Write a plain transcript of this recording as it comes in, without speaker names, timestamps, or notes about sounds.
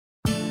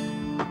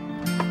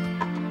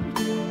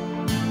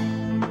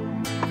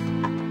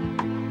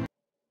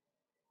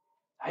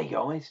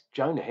guys,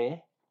 Jonah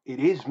here. It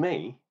is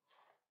me,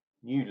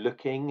 new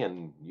looking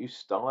and new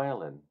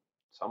style, and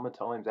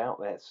summertime's out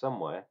there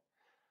somewhere.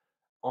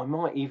 I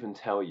might even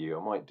tell you,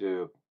 I might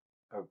do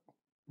a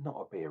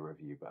not a beer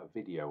review, but a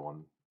video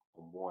on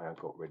why I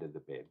got rid of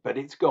the beer. But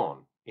it's gone.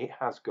 It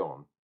has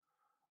gone.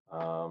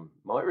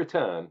 Might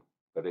return,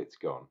 but it's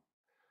gone.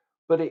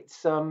 But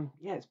it's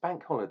yeah, it's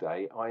bank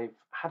holiday. I've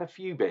had a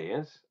few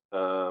beers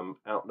out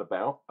and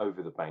about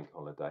over the bank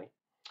holiday.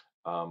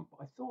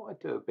 I thought I'd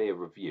do a beer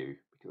review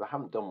because I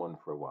haven't done one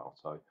for a while.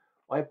 So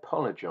I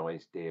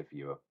apologise, dear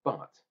viewer,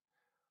 but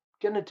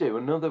I'm going to do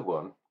another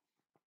one,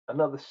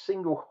 another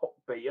single hop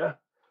beer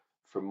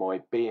from my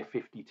Beer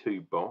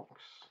 52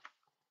 box.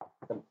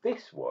 And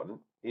this one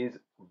is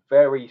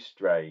very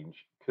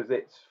strange because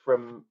it's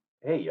from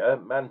here,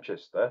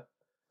 Manchester,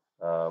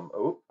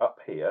 up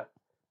here,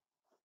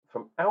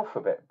 from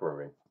Alphabet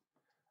Brewing.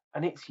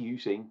 And it's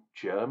using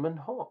German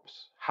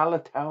hops,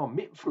 Hallertau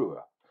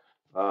Mitfruer.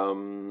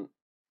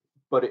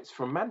 But it's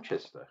from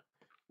Manchester,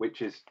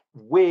 which is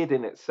weird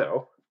in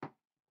itself,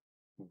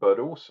 but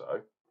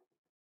also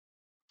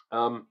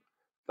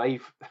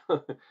they've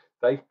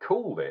they've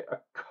called it a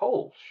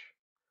Kolsch.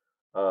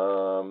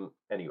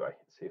 Anyway,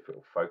 let's see if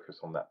it'll focus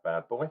on that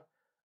bad boy.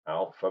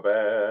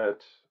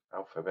 Alphabet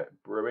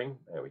Brewing.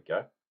 There we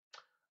go.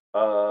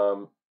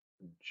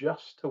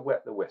 Just to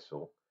wet the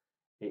whistle,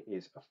 it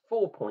is a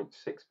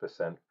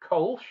 4.6%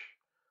 Kolsch.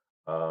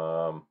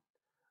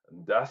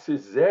 Das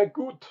ist sehr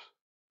gut.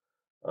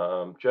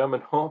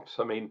 German hops.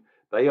 I mean,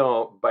 they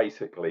are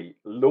basically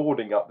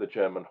lording up the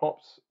German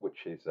hops,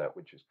 which is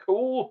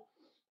cool.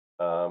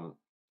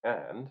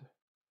 And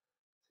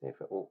see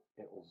if it'll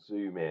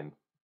zoom in.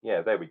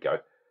 Yeah, there we go.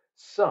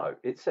 So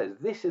it says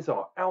this is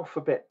our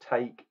alphabet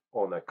take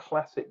on a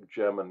classic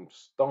German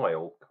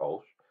style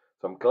Kolsch.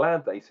 So I'm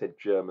glad they said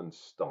German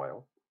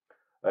style.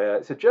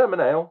 It's a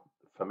German ale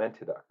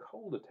fermented at a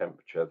colder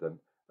temperature than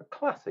a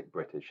classic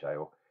British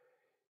ale,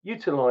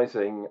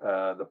 utilising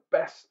the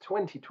best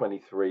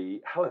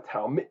 2023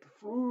 Hallertau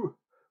Mitfru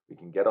we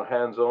can get our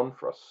hands on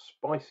for a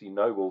spicy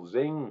noble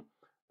zing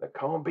that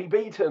can't be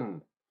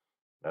beaten.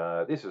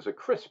 This is a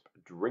crisp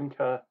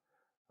drinker.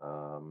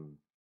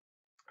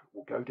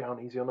 Will go down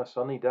easy on a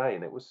sunny day,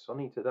 and it was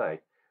sunny today.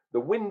 The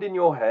wind in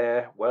your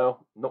hair,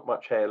 well, not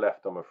much hair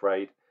left, I'm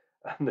afraid,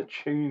 and the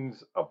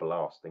tunes are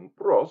blasting.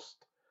 Prost!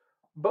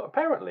 But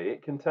apparently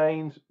it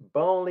contains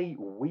barley,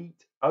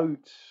 wheat,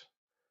 oats,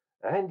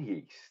 and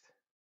yeast,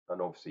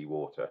 and obviously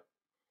water,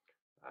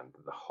 and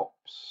the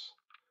hops.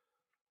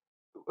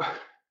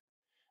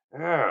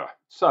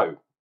 So,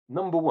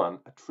 number one,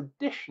 a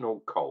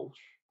traditional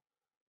Kolsch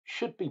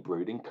should be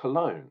brewed in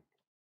Cologne,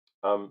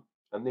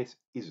 and this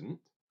isn't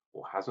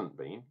or hasn't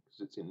been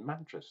because it's in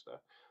Manchester.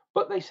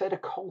 But they said a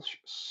Kolsch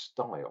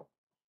style,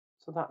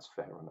 so that's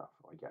fair enough,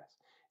 I guess.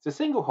 It's a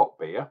single hop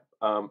beer,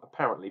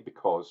 apparently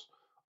because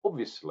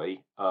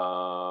obviously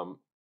Hallertau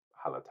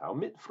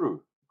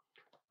Mitfru.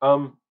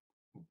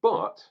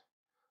 But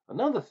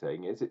another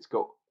thing is it's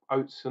got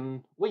oats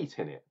and wheat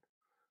in it.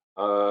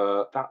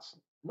 That's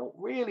not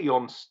really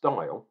on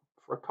style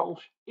for a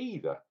Kolsch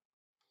either.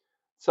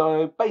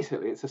 So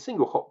basically, it's a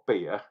single hop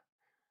beer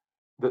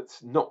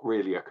that's not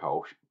really a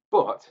Kolsch,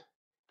 but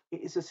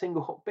it is a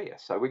single hop beer.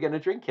 So we're going to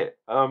drink it.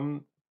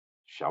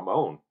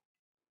 Shamon.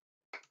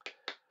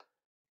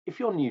 If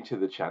you're new to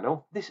the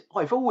channel,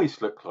 I've always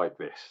looked like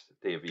this,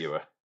 dear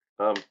viewer.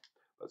 But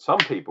some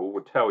people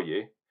would tell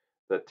you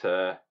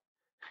that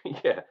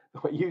yeah,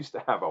 I used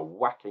to have a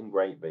whacking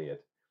great beard,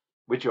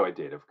 which I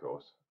did, of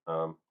course.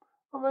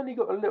 I've only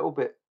got a little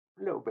bit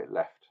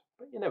left,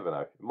 but you never know,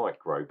 it might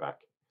grow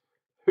back.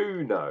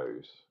 Who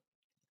knows?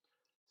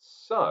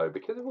 So,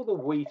 because of all the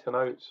wheat and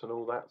oats and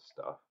all that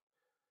stuff,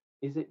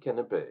 is it going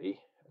to be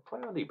a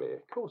cloudy beer?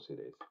 Of course it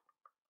is.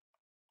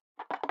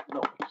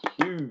 Not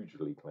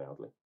hugely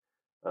cloudy,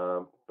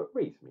 but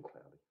reasonably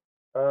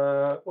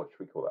cloudy. What should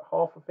we call that?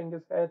 Half a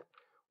finger's head,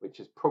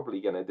 which is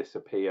probably going to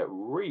disappear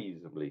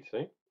reasonably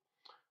soon.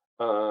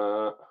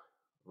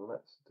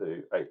 Let's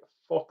do a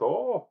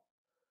photo.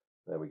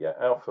 There we go.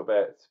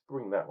 Alphabet.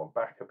 Bring that one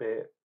back a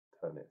bit.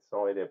 Turn it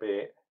side a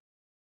bit.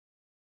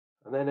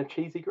 And then a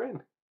cheesy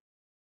grin.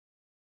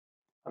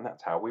 And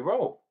that's how we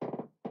roll.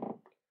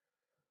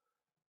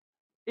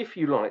 If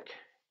you like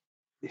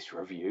this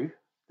review,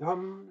 there are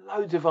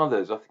loads of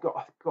others. I've got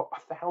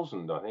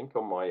 1,000, I think,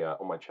 on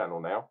my channel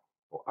now,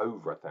 or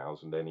over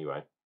 1,000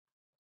 anyway.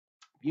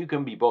 You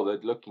can be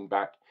bothered looking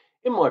back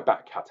in my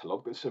back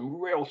catalogue. There's some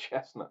real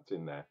chestnuts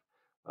in there.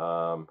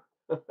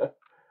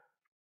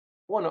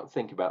 Why not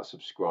think about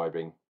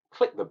subscribing?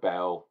 Click the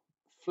bell,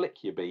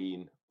 flick your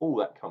bean, all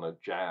that kind of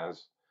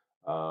jazz.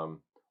 Why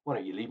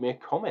don't you leave me a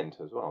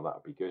comment as well? That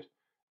would be good.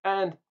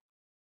 And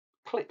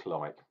click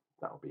like.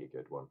 That would be a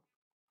good one.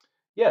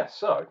 Yeah,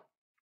 so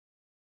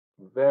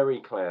very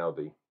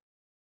cloudy.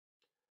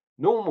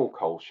 Normal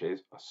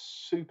Kolsches are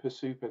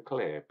super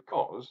clear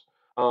because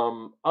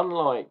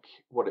unlike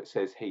what it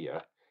says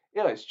here,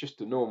 yeah, it's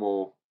just a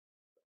normal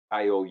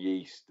ale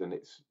yeast and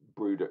it's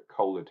brewed at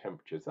colder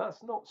temperatures.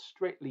 That's not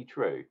strictly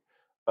true.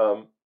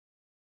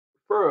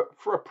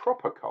 For a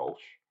proper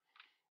Kolsch,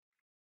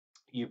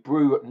 you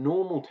brew at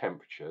normal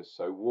temperatures,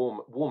 so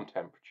warm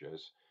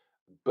temperatures,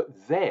 but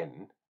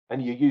then,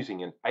 and you're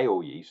using an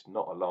ale yeast,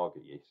 not a lager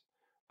yeast,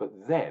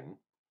 but then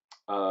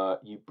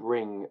you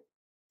bring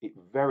it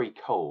very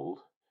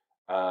cold,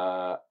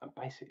 and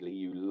basically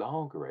you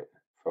lager it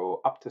for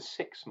up to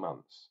 6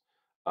 months,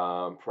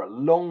 for a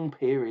long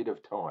period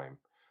of time.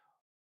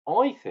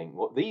 I think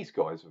what these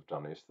guys have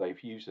done is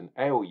they've used an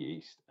ale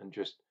yeast and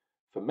just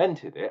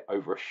fermented it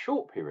over a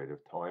short period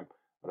of time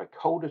at a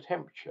colder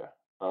temperature.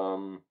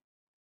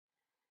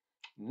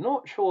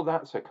 Not sure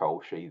that's a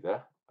Kolsch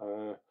either.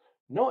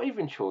 Not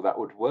even sure that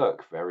would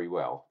work very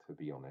well, to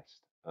be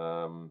honest.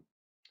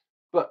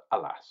 But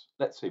alas,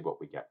 let's see what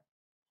we get.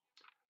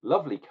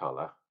 Lovely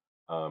colour,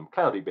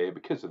 cloudy beer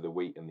because of the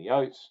wheat and the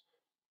oats.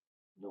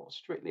 Not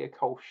strictly a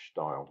Kolsch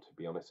style, to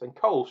be honest. And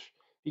Kolsch,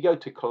 if you go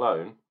to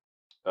Cologne,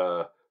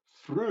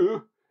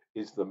 Fru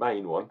is the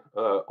main one.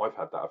 I've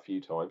had that a few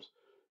times.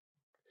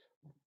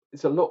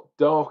 It's a lot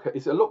darker.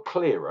 It's a lot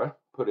clearer,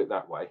 put it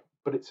that way,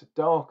 but it's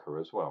darker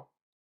as well.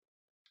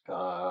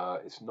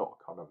 It's not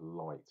kind of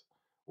light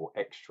or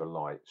extra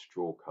light,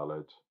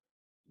 straw-coloured,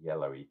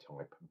 yellowy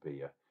type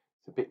beer.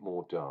 It's a bit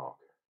more dark.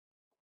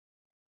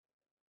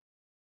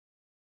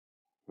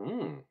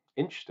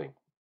 Interesting.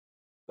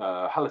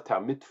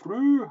 Hallertau mit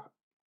Fru.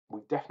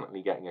 We're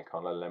definitely getting a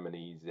kind of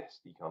lemony,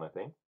 zesty kind of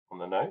thing on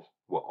the nose.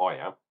 Well, I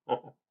am.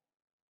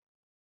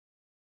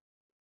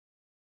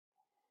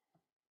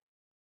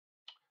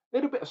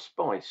 Little bit of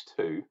spice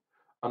too,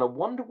 and I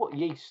wonder what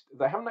yeast.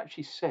 They haven't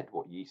actually said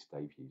what yeast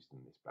they've used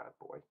in this bad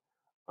boy.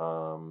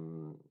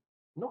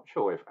 Not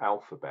sure if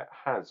Alphabet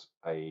has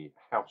a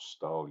house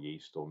style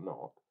yeast or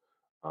not,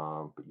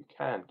 but you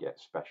can get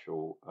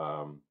special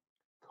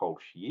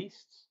Kolsch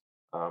yeasts.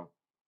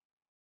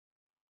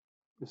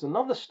 There's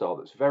another style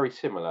that's very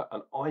similar,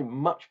 and I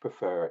much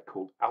prefer it,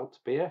 called Alt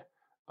beer.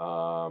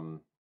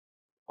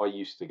 I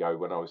used to go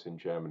when I was in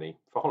Germany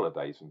for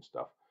holidays and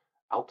stuff.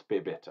 Alt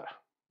beer bitter.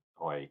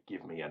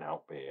 Give me an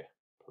Alt beer,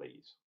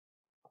 please.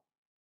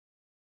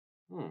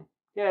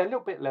 Yeah, a little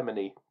bit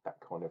lemony, that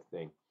kind of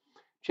thing.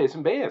 Cheers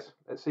and beers.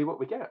 Let's see what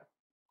we get.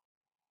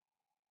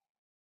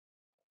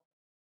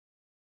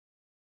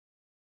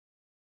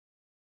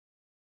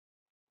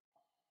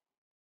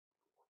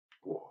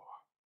 Whoa.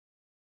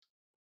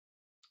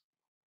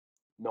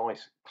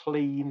 Nice,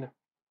 clean,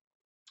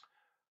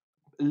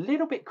 a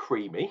little bit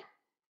creamy.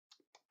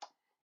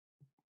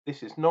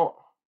 This is not,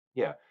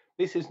 yeah,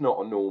 this is not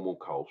a normal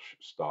Kolsch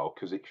style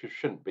because it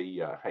shouldn't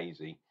be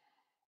hazy,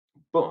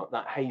 but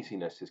that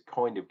haziness is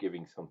kind of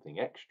giving something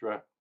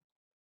extra.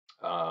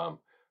 For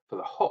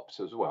the hops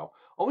as well.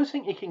 I always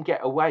think you can get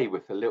away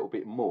with a little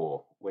bit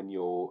more when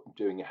you're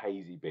doing a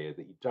hazy beer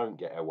that you don't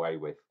get away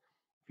with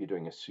if you're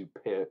doing a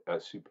superior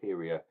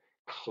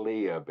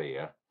clear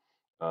beer.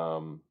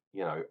 A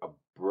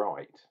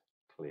bright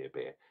clear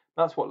beer.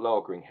 That's what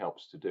lagering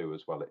helps to do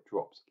as well. It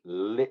drops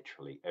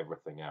literally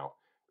everything out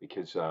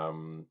because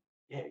you're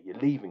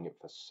leaving it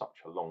for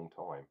such a long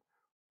time.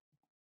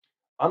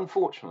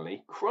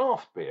 Unfortunately,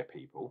 craft beer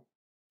people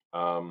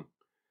don't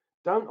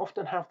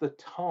often have the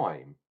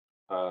time.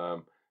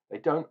 They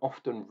don't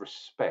often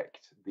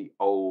respect the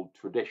old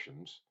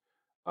traditions.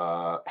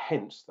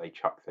 Hence, they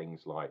chuck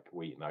things like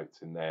wheat and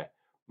oats in there,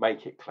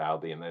 make it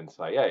cloudy, and then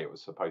say, "Hey, it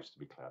was supposed to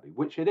be cloudy,"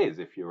 which it is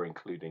if you're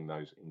including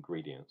those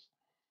ingredients.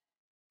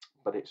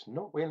 But it's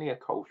not really a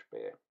Kolsch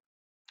beer.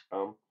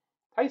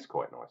 Tastes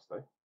quite nice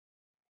though.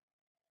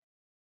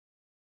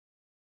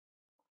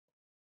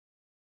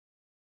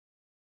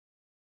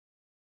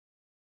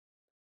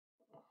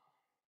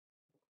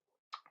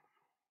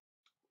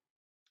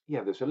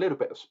 Yeah, there's a little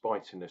bit of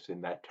spiciness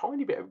in there,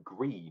 tiny bit of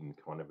green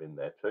kind of in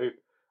there too,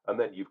 and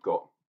then you've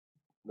got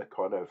the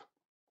kind of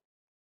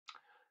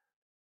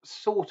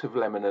sort of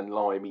lemon and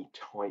limey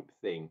type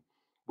thing,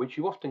 which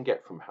you often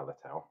get from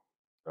Hallertau.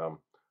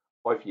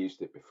 I've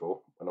used it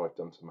before when I've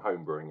done some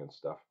home brewing and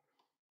stuff.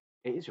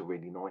 It is a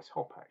really nice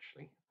hop,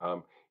 actually.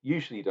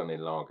 Usually done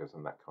in lagers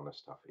and that kind of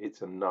stuff.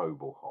 It's a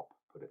noble hop,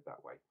 put it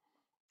that way.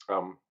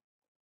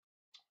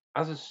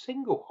 As a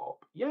single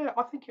hop, yeah,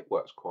 I think it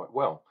works quite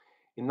well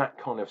in that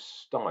kind of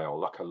style,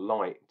 like a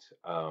light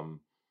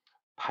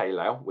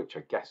pale ale, which I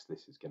guess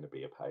this is going to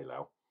be a pale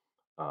ale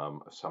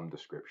of some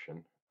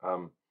description.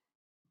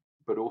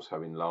 But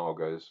also in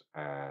lagers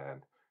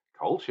and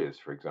Kolsch's,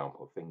 for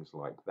example, things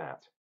like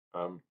that.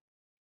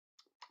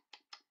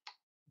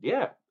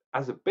 Yeah,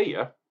 as a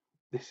beer,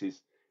 this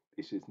is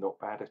not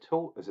bad at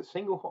all. As a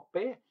single hop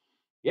beer,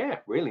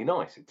 yeah, really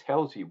nice. It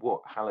tells you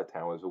what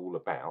Hallertau is all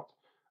about.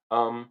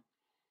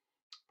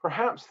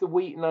 Perhaps the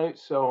wheat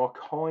notes are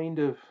kind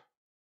of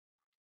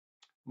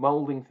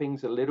molding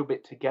things a little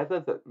bit together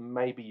that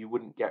maybe you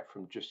wouldn't get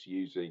from just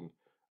using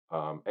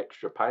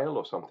extra pale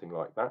or something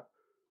like that.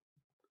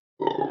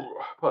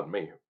 Pardon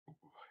me,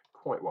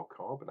 quite well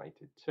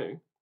carbonated too.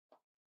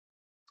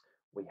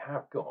 We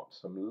have got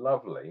some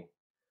lovely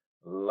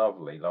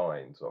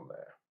lines on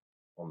there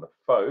on the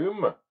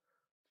foam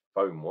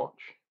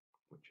watch,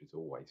 which is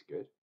always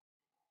good.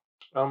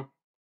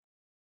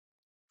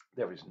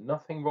 There is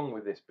nothing wrong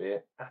with this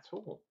beer at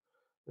all.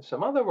 There's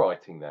some other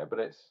writing there, but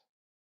it's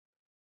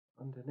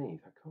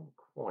underneath. I can't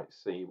quite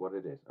see what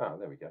it is. Ah,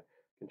 there we go.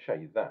 I can show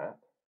you that.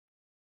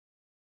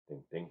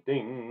 Ding, ding,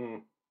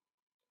 ding.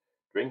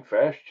 Drink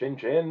fresh, chin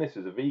chin. This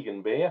is a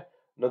vegan beer.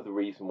 Another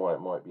reason why it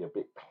might be a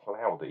bit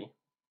cloudy.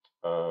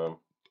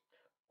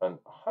 And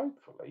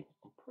hopefully,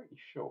 I'm pretty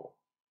sure.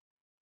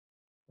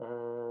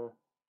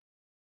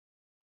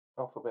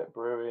 Alphabet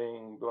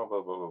Brewing, blah,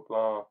 blah, blah, blah,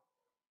 blah.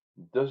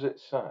 Does it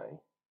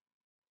say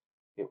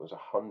it was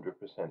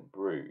 100%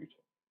 brewed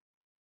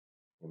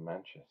in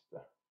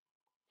Manchester?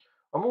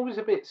 I'm always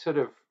a bit sort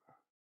of,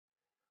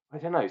 I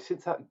don't know,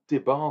 since that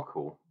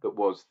debacle that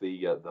was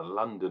the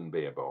London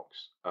beer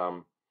box.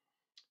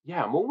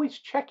 Yeah, I'm always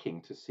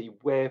checking to see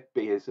where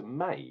beers are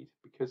made,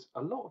 because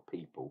a lot of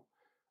people,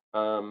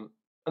 and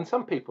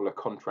some people are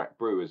contract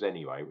brewers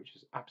anyway, which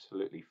is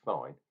absolutely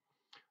fine.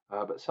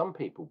 But some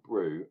people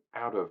brew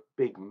out of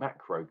big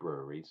macro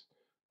breweries,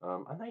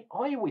 and I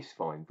always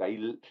find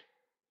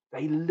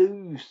they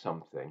lose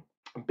something.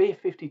 And Beer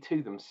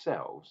 52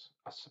 themselves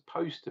are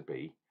supposed to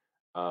be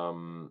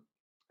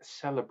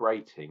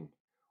celebrating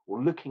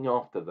or looking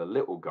after the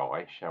little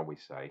guy, shall we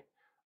say,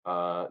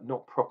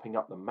 not propping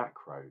up the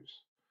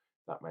macros.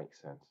 That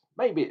makes sense.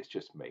 Maybe it's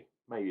just me.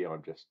 Maybe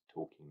I'm just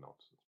talking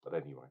nonsense. But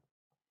anyway,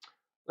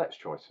 let's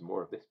try some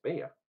more of this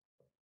beer.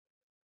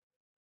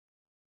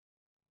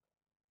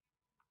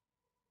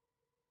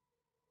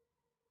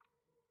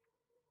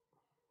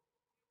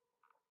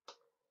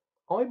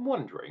 I'm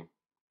wondering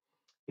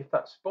if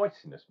that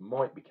spiciness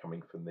might be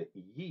coming from the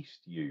yeast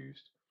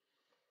used.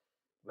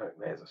 Look,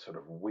 there's a sort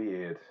of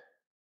weird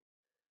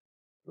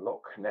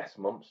Loch Ness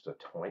monster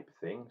type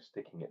thing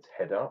sticking its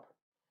head up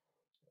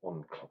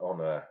on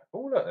a.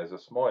 Oh look, there's a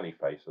smiley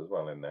face as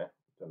well in there.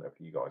 Don't know if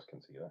you guys can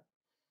see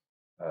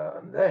that.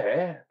 And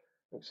there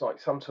looks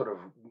like some sort of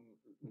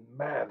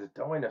mad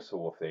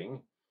dinosaur thing,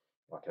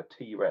 like a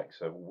T-Rex,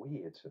 a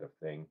weird sort of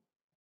thing,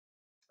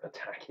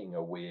 attacking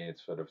a weird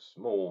sort of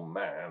small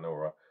man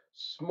or a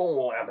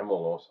small animal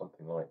or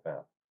something like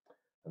that.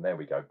 And there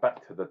we go,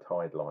 back to the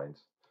tide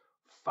lines.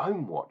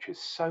 Foam watch is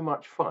so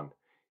much fun.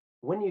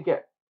 When you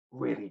get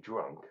really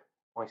drunk,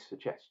 I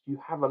suggest you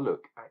have a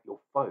look at your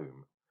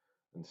foam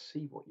and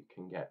see what you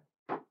can get.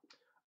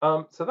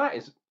 So that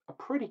is a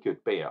pretty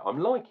good beer. I'm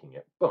liking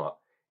it, but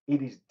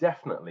it is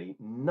definitely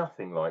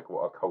nothing like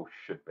what a Kolsch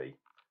should be.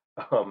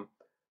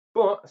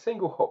 But a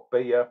single hop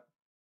beer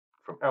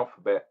from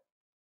Alphabet,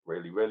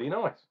 really, really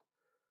nice.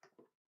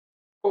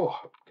 Oh,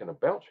 I'm going to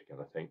belch again,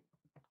 I think.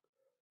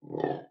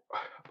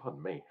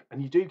 Pardon me.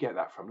 And you do get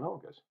that from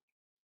lagers.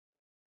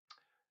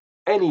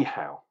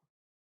 Anyhow,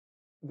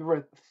 there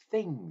are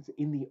things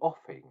in the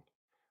offing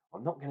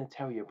I'm not going to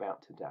tell you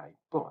about today,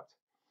 but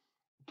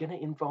going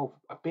to involve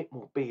a bit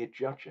more beer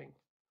judging.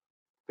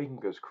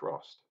 Fingers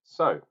crossed.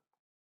 So,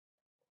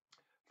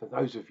 for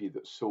those of you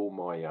that saw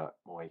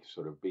my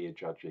sort of beer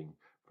judging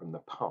from the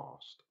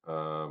past,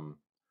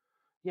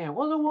 yeah, it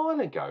was a while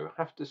ago,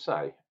 I have to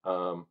say.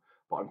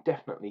 But I'm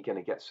definitely going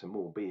to get some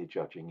more beer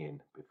judging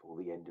in before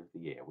the end of the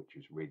year, which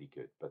is really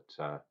good. But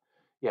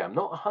yeah, I'm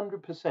not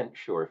 100%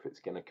 sure if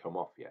it's going to come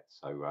off yet.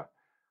 So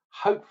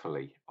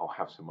hopefully I'll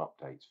have some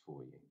updates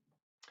for you.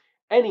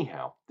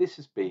 Anyhow, this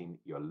has been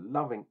your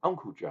loving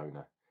Uncle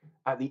Jonah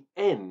at the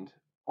end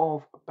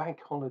of Bank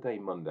Holiday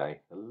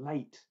Monday, the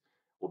late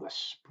or the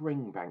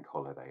spring bank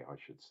holiday, I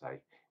should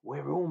say.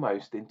 We're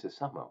almost into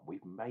summer.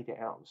 We've made it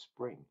out of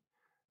spring.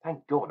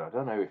 Thank God. I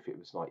don't know if it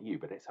was like you,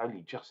 but it's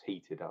only just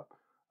heated up.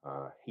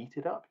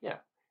 Heated up, yeah,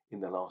 in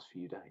the last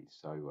few days.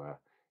 So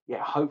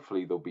yeah,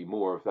 hopefully there'll be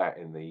more of that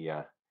in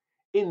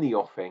the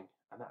offing,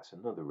 and that's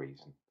another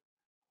reason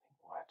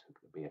why I took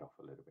the beard off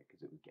a little bit,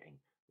 because it was getting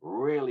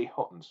really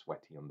hot and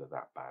sweaty under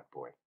that bad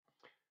boy.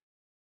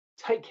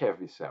 Take care of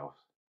yourselves,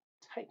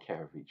 take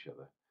care of each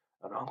other,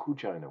 and Uncle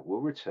Jonah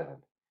will return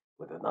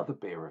with another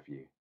beer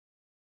review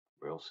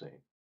real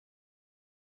soon.